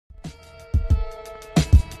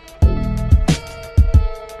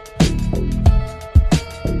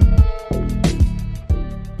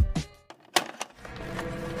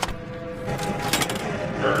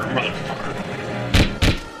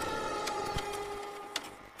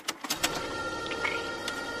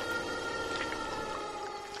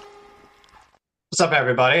What's up,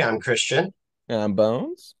 everybody? I'm Christian.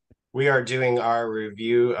 Bones. We are doing our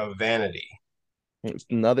review of Vanity. It's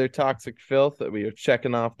another toxic filth that we are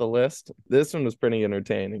checking off the list. This one was pretty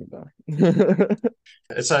entertaining, though.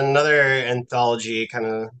 It's another anthology, kind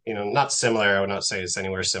of, not similar. I would not say it's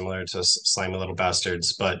anywhere similar to Slimy Little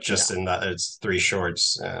Bastards, but No. just in that it's three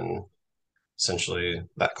shorts and essentially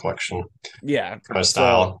that collection Yeah. kind of So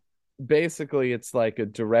style. basically, it's like a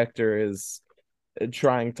director is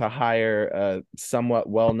trying to hire a somewhat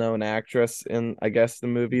well-known actress in, I guess, the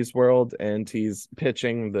movies world, and he's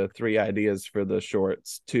pitching the three ideas for the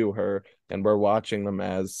shorts to her, and we're watching them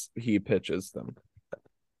as he pitches them,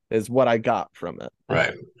 is what I got from it.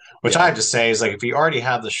 Right. Which I Yeah. have to say is like, if you already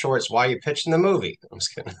have the shorts, why are you pitching the movie? I'm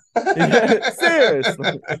just kidding. Yeah,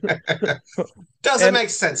 seriously. Doesn't And make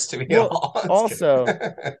sense to me at well, all. I'm just also,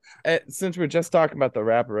 kidding. since we're just talking about the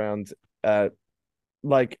wraparound,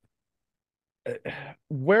 like,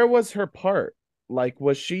 where was her part? Like,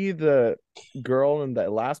 was she the girl in the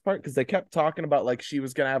last part? Because they kept talking about like she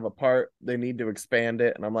was gonna have a part. They need to expand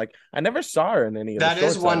it, and I'm like, I never saw her in any of the That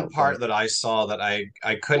is shorts. I one don't part think. that I saw that I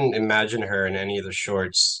couldn't imagine her in any of the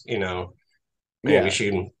shorts. Maybe Yeah.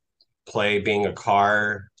 she can play being a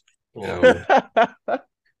car. You know,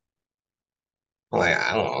 like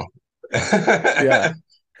I don't Yeah. know.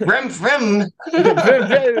 Rem frem.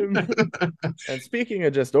 And speaking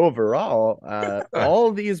of just overall,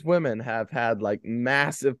 all these women have had like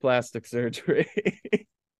massive plastic surgery.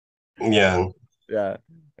 Yeah, Yeah.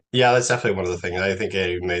 yeah, that's definitely one of the things. I think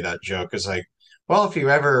I made that joke. It's like, well, if you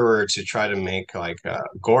ever were to try to make like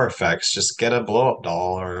gore effects, just get a blow up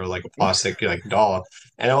doll or like a plastic like doll,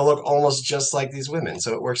 and it'll look almost just like these women.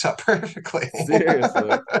 So it works out perfectly.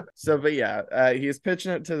 Seriously. So, but yeah, he's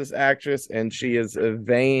pitching it to this actress, and she is a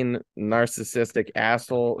vain, narcissistic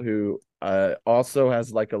asshole who also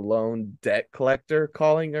has like a loan debt collector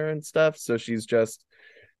calling her and stuff. So she's just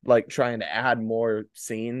like trying to add more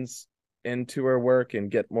scenes into her work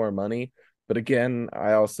and get more money. But again,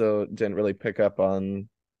 I also didn't really pick up on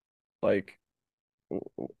like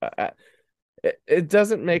I, it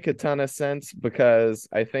doesn't make a ton of sense because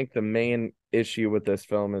I think the main issue with this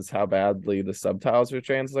film is how badly the subtitles are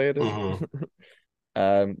translated. Hmm.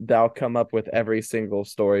 They'll come up with every single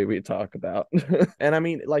story we talk about. And I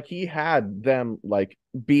mean, like he had them like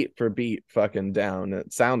beat for beat fucking down.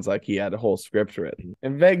 It sounds like he had a whole script written.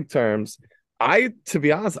 In vague terms, to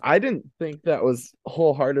be honest, I didn't think that was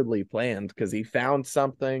wholeheartedly planned because he found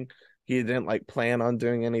something. He didn't like plan on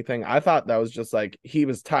doing anything. I thought that was just like he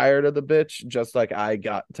was tired of the bitch, just like I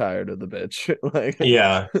got tired of the bitch. Like,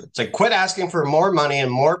 Yeah. It's like quit asking for more money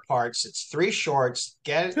and more parts. It's three shorts.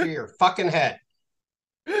 Get it through your fucking head.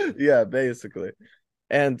 yeah, basically.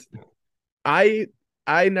 And I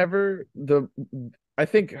I never the I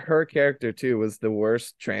think her character too was the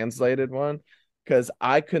worst translated one because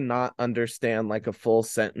I could not understand like a full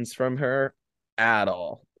sentence from her at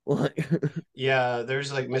all. Like Yeah,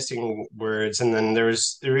 there's like missing words, and then there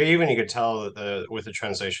even you could tell that the with the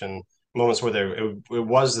translation moments where it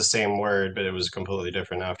was the same word, but it was completely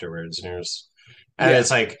different afterwards. And yeah. it's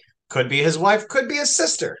like could be his wife, could be his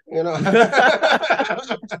sister.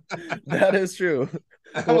 That is true.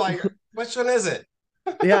 I'm Well, like, which one is it?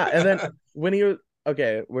 yeah, and then when you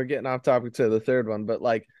okay, we're getting off topic to the third one, but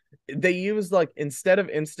like they used like instead of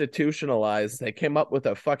institutionalized, they came up with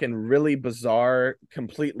a fucking really bizarre,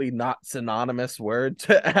 completely not synonymous word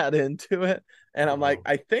to add into it. And I'm like,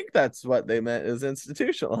 Mhm. I think that's what they meant is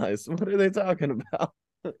institutionalized. What are they talking about?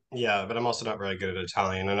 Yeah, but I'm also not very good at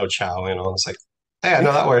Italian. I know ciao, it's like, hey, I know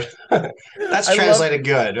Yeah. that word. That's I love translated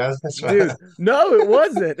good. That's dude. No, it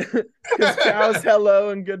wasn't. Because chow's hello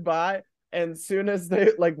and goodbye. And soon as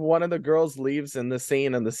they like one of the girls leaves in the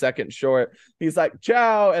scene in the second short, he's like,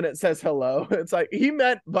 ciao, and it says hello. It's like he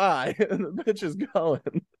meant bye. And the bitch is going.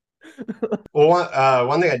 Well,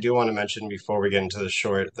 one thing I do want to mention before we get into the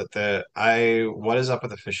short that what is up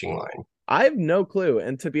with the fishing line? I have no clue.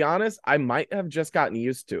 And to be honest, I might have just gotten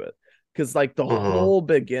used to it. Cause like the Hmm. whole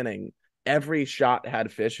beginning, every shot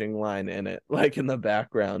had fishing line in it, like in the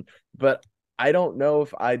background. But I don't know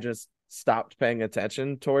if I just stopped paying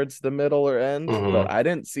attention towards the middle or end, but Hmm. I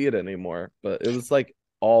didn't see it anymore. But it was like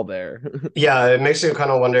all there. Yeah, it makes you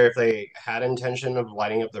kind of wonder if they had intention of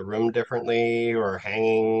lighting up the room differently or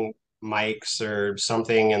hanging mics or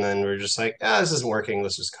something, and then we're just like, ah, this isn't working.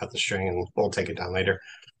 Let's just cut the string and we'll take it down later.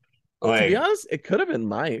 To be Like, honest, it could have been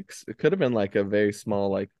mics. It could have been like a very small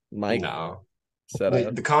like mic no,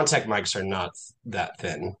 setup. the contact mics are not that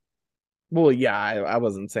thin. Well, yeah, I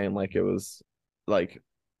wasn't saying like it was like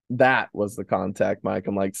that was the contact mic.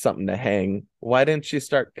 I'm like something to hang. Why didn't she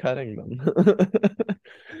start cutting them?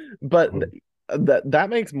 But Mhm. That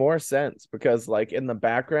makes more sense because like in the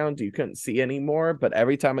background you couldn't see anymore, but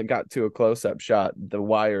every time it got to a close-up shot, the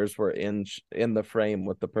wires were in the frame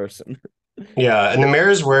with the person. Yeah, and the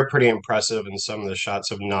mirrors were pretty impressive in some of the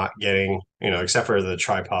shots of not getting, except for the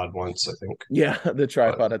tripod once, I think. Yeah, the But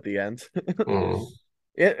tripod at the end. mm,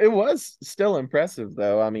 It was still impressive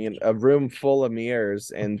though. I mean, a room full of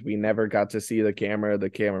mirrors and we never got to see the camera. The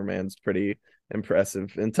cameraman's pretty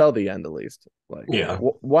impressive until the end at least. Like yeah.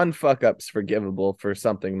 one fuck up's forgivable for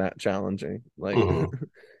something that challenging. Like Hmm.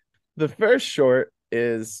 the first short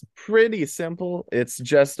is pretty simple. It's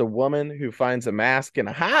just a woman who finds a mask in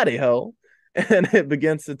a hidey hole and it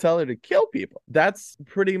begins to tell her to kill people. That's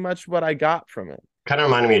pretty much what I got from it. Kind of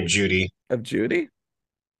reminded me of Judy. Of Judy?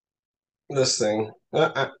 This thing.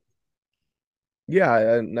 Yeah,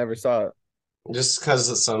 I never saw it. Just because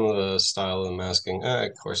of some of the style of the masking. Of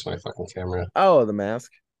course, my fucking camera. Oh, the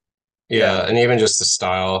mask. Yeah, Yeah. and even just the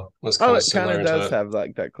style was Oh, kind of it kind of similar to does it. have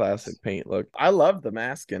like that classic paint look. I love the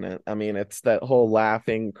mask in it. I mean, it's that whole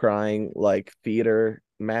laughing, crying, like theater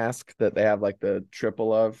mask that they have like the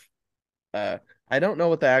triple of. Uh, I don't know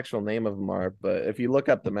what the actual name of them are, but if you look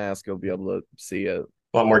up the mask, you'll be able to see it.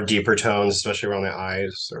 A lot more deeper tones, especially around the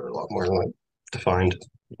eyes, are a lot more like defined.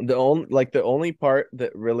 The only part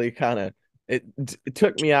that really kind of it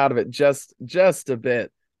took me out of it just a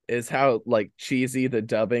bit is how like cheesy the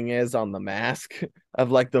dubbing is on the mask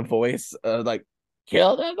of like the voice like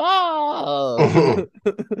kill them all.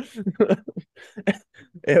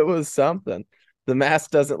 It was something. The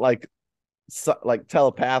mask doesn't like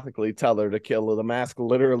telepathically tell her to kill her. The mask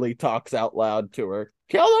literally talks out loud to her,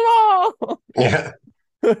 kill them all. Yeah,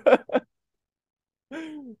 It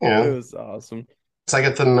yeah. was awesome. It's like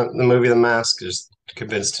if the movie The Mask just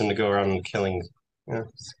convinced him to go around killing. Yeah,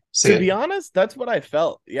 see To be it. honest, that's what I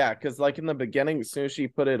felt. Yeah, because like in the beginning, as soon as she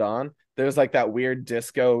put it on, there was like that weird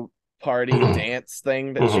disco party dance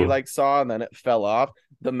thing that she Hmm. like saw, and then it fell off.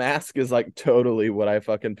 The mask is like totally what I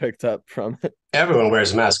fucking picked up from Everyone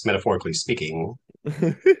wears a mask, metaphorically speaking.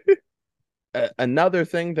 it. Another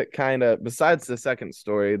thing that kind of, besides the second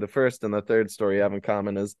story, the first and the third story have in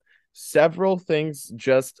common is several things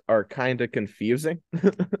just are kind of confusing.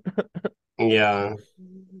 Yeah,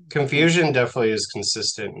 confusion definitely is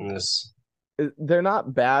consistent in this. They're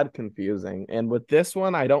not bad confusing. And with this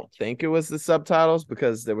one, I don't think it was the subtitles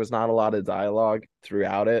because there was not a lot of dialogue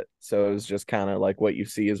throughout it. So it was just kind of like what you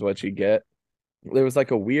see is what you get. There was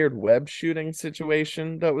like a weird web shooting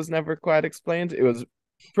situation that was never quite explained. It was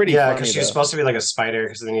pretty Yeah, because funny she's though. supposed to be like a spider,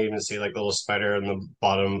 because then you even see like the little spider in the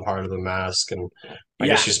bottom part of the mask, and I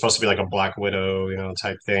guess Yeah. she's supposed to be like a Black Widow,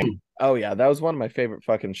 type thing. Oh yeah, that was one of my favorite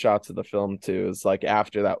fucking shots of the film too. Is like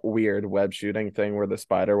after that weird web shooting thing where the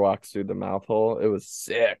spider walks through the mouth hole. It was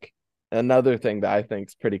sick. Another thing that I think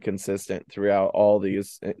is pretty consistent throughout all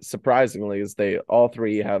these, surprisingly, is they all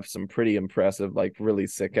three have some pretty impressive, like really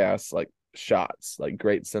sick ass like shots, like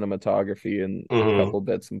great cinematography and a Hmm. couple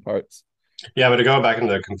bits and parts. Yeah, but to go back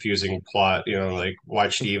into the confusing plot, like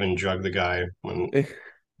why'd she even drug the guy when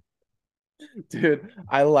Dude,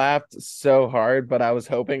 I laughed so hard, but I was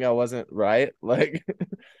hoping I wasn't right. Like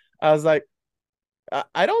I was like,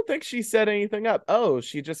 I don't think she set anything up. Oh,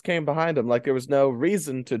 she just came behind him. Like there was no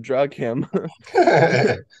reason to drug him.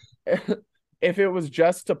 If it was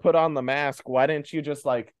just to put on the mask, why didn't you just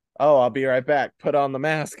like, oh, I'll be right back, put on the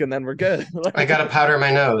mask, and then we're good? I Like, gotta powder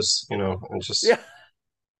my nose, and yeah, just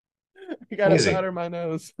I gotta easy, powder my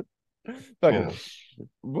nose. you Fucking know.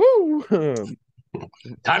 woo,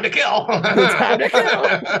 Time to kill. time to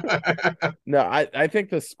kill. No, I think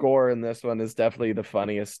the score in this one is definitely the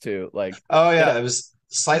funniest too. Like Oh it, yeah, it was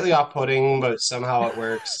slightly off-putting, but somehow it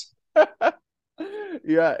works.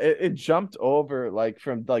 yeah, it jumped over like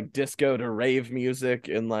from like disco to rave music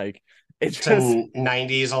and like it just To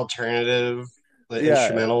 90s alternative yeah,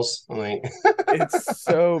 instrumentals. Like it's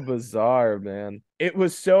so bizarre, man. It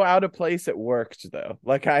was so out of place it worked though.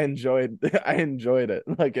 Like I enjoyed I enjoyed it.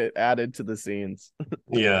 Like it added to the scenes.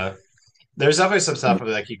 yeah. There's definitely some stuff of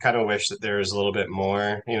like you kind of wish that there was a little bit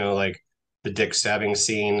more, like the dick stabbing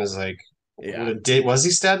scene is like Yeah. was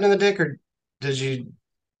he stabbed in the dick, or did you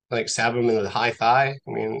like stab him in the high thigh?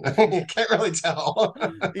 I mean, you can't really tell.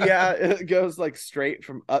 Yeah, it goes like straight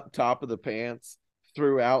from up top of the pants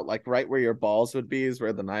throughout, like right where your balls would be is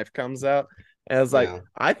where the knife comes out. And I was like, Yeah.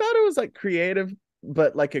 I thought it was like creative,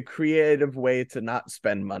 but like a creative way to not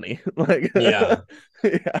spend money. Like Yeah.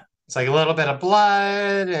 yeah. It's like a little bit of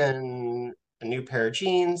blood and a new pair of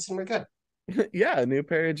jeans, and we're good. Yeah, a new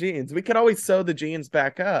pair of jeans. We could always sew the jeans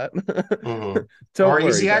back up. Hmm. Don't Or worry,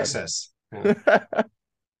 easy bud. access.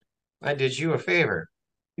 I did you a favor.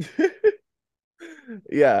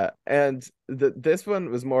 Yeah, and this one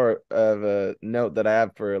was more of a note that I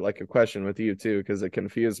have for like a question with you too, because it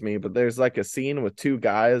confused me. But there's like a scene with two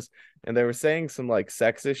guys, and they were saying some like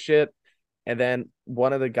sexist shit, and then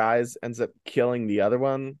one of the guys ends up killing the other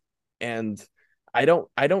one, and I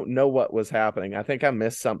don't know what was happening. I think I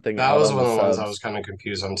missed something That out was on one the of the ones I was subs. kind of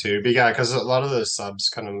confused on too. But yeah, because a lot of the subs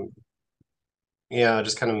kind of, yeah,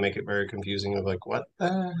 just kind of make it very confusing of like, what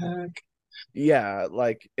the heck? Yeah,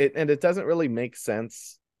 like it, and it doesn't really make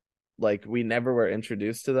sense. Like we never were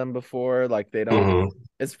introduced to them before. Like they don't, Hmm.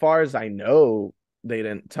 as far as I know, they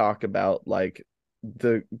didn't talk about like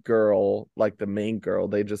the girl, like the main girl.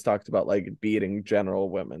 They just talked about like beating general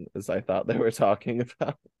women, as I thought they were talking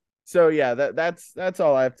about. So yeah, that's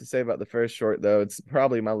all I have to say about the first short though. It's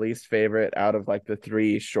probably my least favorite out of like the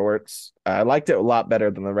three shorts. I liked it a lot better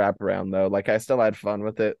than the wraparound though. Like I still had fun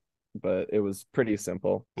with it, but it was pretty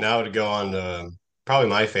simple. Now to go on to probably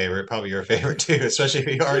my favorite, probably your favorite too, especially if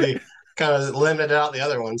you already kind of limited out the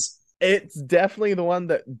other ones. It's definitely the one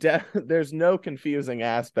that there's no confusing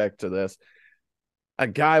aspect to this. A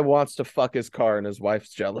guy wants to fuck his car and his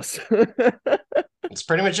wife's jealous. It's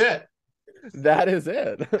pretty much it. That is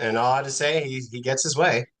it. And all I have to say, he gets his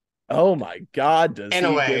way. Oh my god, does In a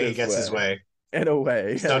he get way, he his gets his way? way. In a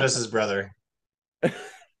way, So yeah. does his brother.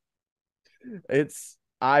 It's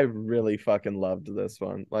I really fucking loved this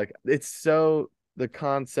one. Like it's so the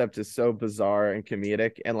concept is so bizarre and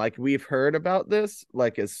comedic, and like we've heard about this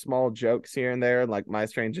like as small jokes here and there, like My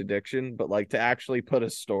Strange Addiction, but like to actually put a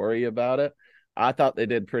story about it, I thought they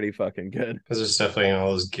did pretty fucking good. Because there's definitely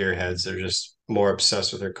all those gearheads. They're just more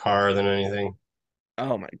obsessed with their car than anything.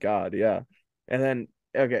 Oh my god, yeah. And then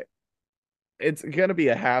okay, it's gonna be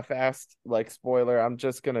a half-assed like spoiler. I'm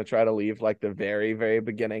just gonna try to leave like the very, very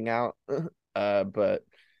beginning out. But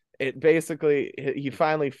it basically he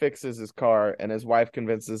finally fixes his car and his wife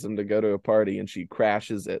convinces him to go to a party and she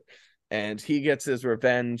crashes it. And he gets his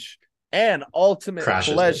revenge and ultimate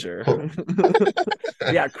Crashes it. pleasure.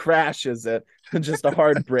 Yeah, crashes it. Just a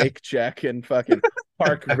hard brake check and fucking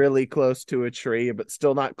park really close to a tree, but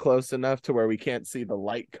still not close enough to where we can't see the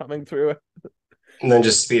light coming through And then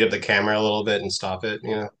just speed up the camera a little bit and stop it,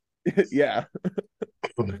 you know? it. Yeah.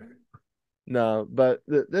 No, but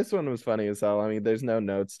this one was funny as hell. I mean, there's no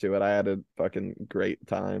notes to it. I had a fucking great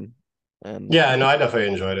time. And Yeah, no, I definitely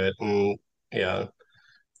enjoyed it. And yeah,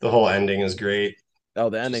 the whole ending is great. oh,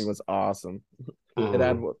 the ending Just was awesome. It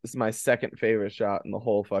had mhm. what is my second favorite shot in the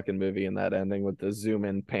whole fucking movie in that ending with the zoom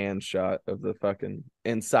in pan shot of the fucking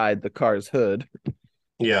inside the car's hood.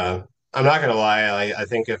 Yeah. I'm not gonna lie, I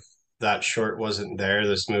think if that short wasn't there,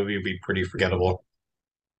 this movie would be pretty forgettable.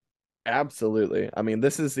 Absolutely. I mean,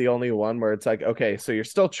 this is the only one where it's like, okay, so you're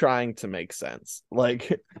still trying to make sense.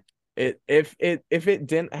 Like it if it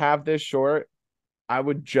didn't have this short, I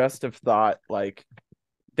would just have thought like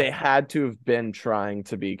they had to have been trying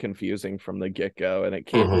to be confusing from the get-go and it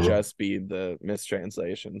can't Hmm. just be the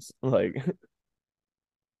mistranslations. Like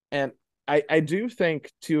and I do think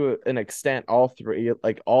to an extent all three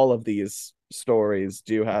like all of these stories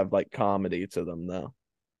do have like comedy to them though.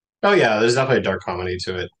 Oh yeah, there's definitely a dark comedy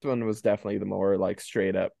to it. This one was definitely the more like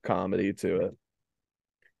straight up comedy to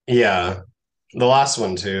Yeah. The last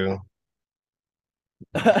one too.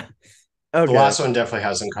 it. The Okay. last one definitely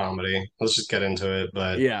has some comedy. Let's just get into it.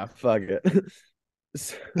 But Yeah, fuck it.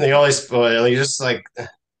 they always spoil like just like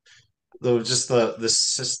the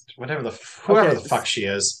whatever whoever Okay, the fuck she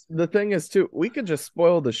is. the thing is too, we could just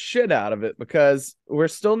spoil the shit out of it because we're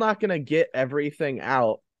still not gonna get everything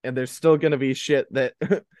out, and there's still gonna be shit that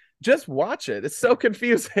just watch it. It's so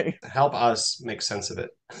confusing. Help us make sense of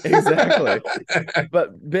it. Exactly.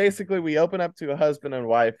 But basically, we open up to a husband and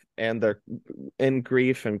wife, and they're in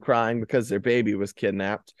grief and crying because their baby was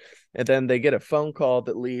kidnapped. And then they get a phone call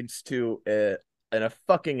that leads to a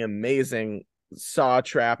fucking amazing saw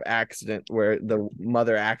trap accident where the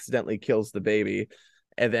mother accidentally kills the baby.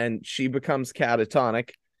 And then she becomes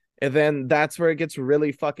catatonic. And then that's where it gets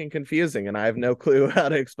really fucking confusing. And I have no clue how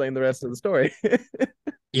to explain the rest of the story.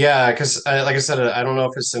 Yeah, because like I said, I don't know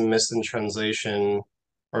if it's a missed in translation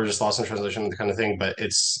or just lost in translation, the kind of thing. But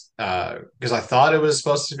it's because I thought it was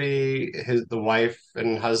supposed to be the wife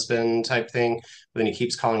and husband type thing, but then he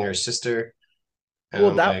keeps calling her sister, and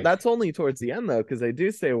Well, I'm that like, that's only towards the end though, because they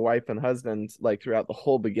do say wife and husband like throughout the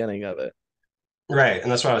whole beginning of it. right,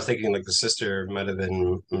 and that's why I was thinking like the sister might have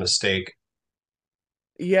been a mistake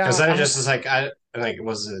because Yeah, then it just is like I like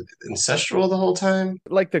was it incestual the whole time?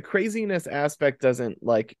 like the craziness aspect doesn't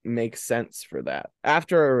like make sense for that.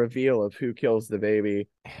 After a reveal of who kills the baby,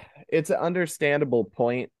 it's an understandable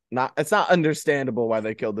point. Not it's not understandable why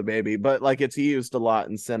they killed the baby, but like it's used a lot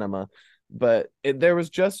in cinema. but there was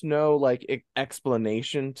just no like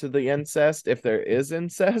explanation to the incest if there is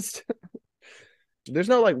incest. There's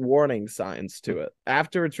no like warning signs to it.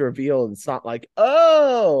 After it's revealed, it's not like,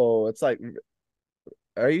 oh, it's like,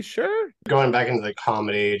 are you sure? Going back into the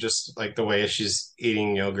comedy, just like the way she's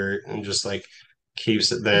eating yogurt and just like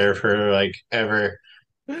keeps it there for like ever.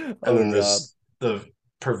 And Oh then God. this the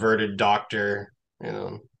perverted doctor, you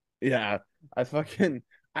know. Yeah. I fucking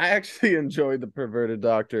I actually enjoyed the perverted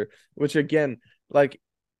doctor, which again, like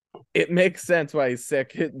it makes sense why he's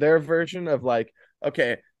sick. Their version of like,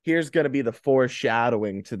 okay, here's gonna be the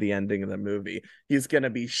foreshadowing to the ending of the movie. He's gonna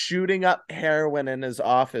be shooting up heroin in his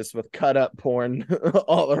office with cut up porn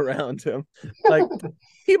all around him. Like,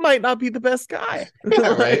 he might not be the best guy. Yeah,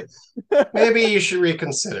 Like, right. Maybe you should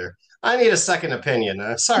reconsider. I need a second opinion.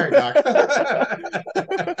 Sorry, doc.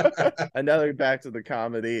 another back to the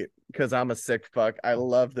comedy because I'm a sick fuck. I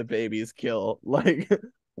love the baby's kill. Like,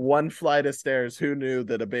 one flight of stairs. Who knew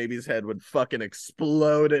that a baby's head would fucking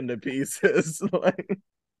explode into pieces? Like,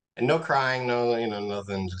 And no crying, no,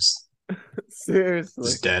 nothing, seriously.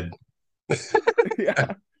 just dead.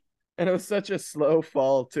 Yeah. And it was such a slow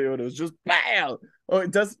fall too. And it was just bam. Oh,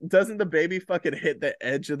 it doesn't the baby fucking hit the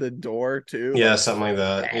edge of the door too? Yeah, Like something like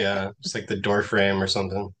that. bam. Yeah, just like the door frame or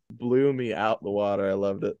something. Blew me out the water. I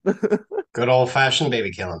loved it. Good old fashioned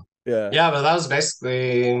baby killing. Yeah. Yeah, but that was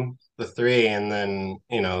basically the three, and then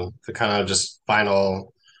the kind of just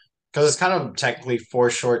final because it's kind of technically four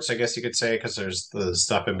shorts, I guess you could say, because there's the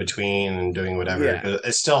stuff in between and doing whatever. Yeah. But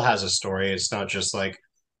it still has a story. It's not just like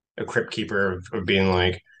a crypt keeper of being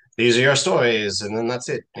like, these are your stories, and then that's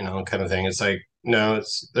it, kind of thing. It's like no,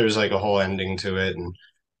 there's like a whole ending to it, and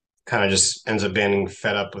kind of just ends up being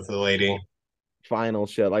fed up with the lady. Final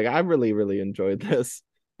shit. Like I really, really enjoyed this,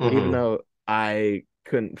 even Hmm. though I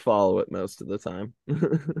couldn't follow it most of the time.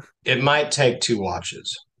 It might take two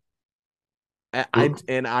watches.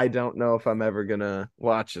 And I don't know if I'm ever gonna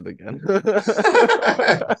watch it again.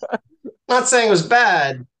 Not saying it was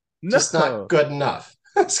bad, just not No, good enough.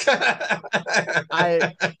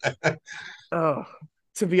 I oh,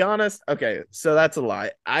 to be honest, okay, so that's a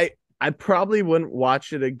lie. I probably wouldn't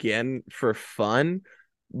watch it again for fun,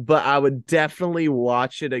 but I would definitely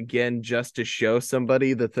watch it again just to show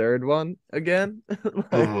somebody the third one again.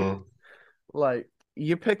 like Hmm. like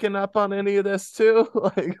you picking up on any of this too?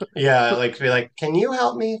 Like Yeah, like be like, can you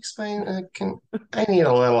help me explain? I need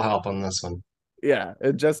a little help on this one. yeah,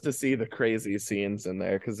 just to see the crazy scenes in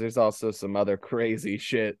there because there's also some other crazy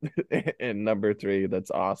shit in number three that's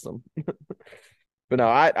awesome. But no,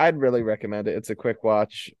 I'd really recommend it. It's a quick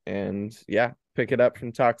watch, and yeah, pick it up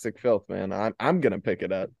from Toxic Filth, man. I'm gonna pick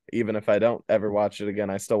it up, even if I don't ever watch it again.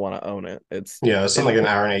 I still want to own it. Yeah, it's something It like an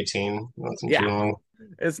hour and 18. Nothing too yeah, long.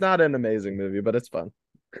 it's not an amazing movie, but it's fun.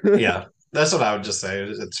 Yeah, that's what I would just say.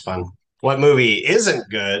 It's fun. What movie isn't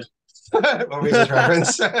good? What we just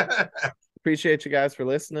referenced. Appreciate you guys for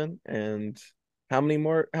listening. And How many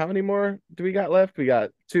more do we got left? We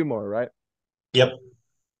got two more, right? Yep.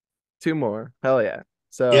 Two more. Hell yeah.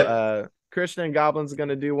 So Yep. Christian and Goblin's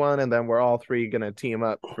gonna do one, and then we're all three gonna team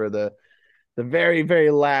up for the very, very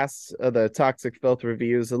last of the Toxic Filth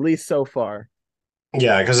reviews, at least so far.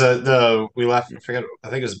 Yeah, because the we left. I forget. I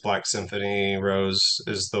think it's Black Symphony Rose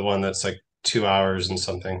is the one that's like 2 hours and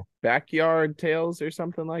something. Backyard Tales or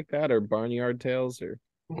something like that, or Barnyard Tales, or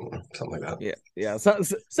Something like that. yeah, yeah,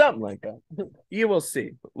 something like that. You will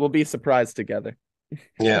see. We'll be surprised together.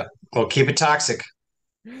 Yeah. Well, keep it toxic.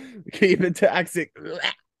 Keep it toxic.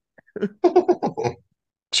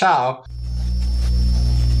 Ciao.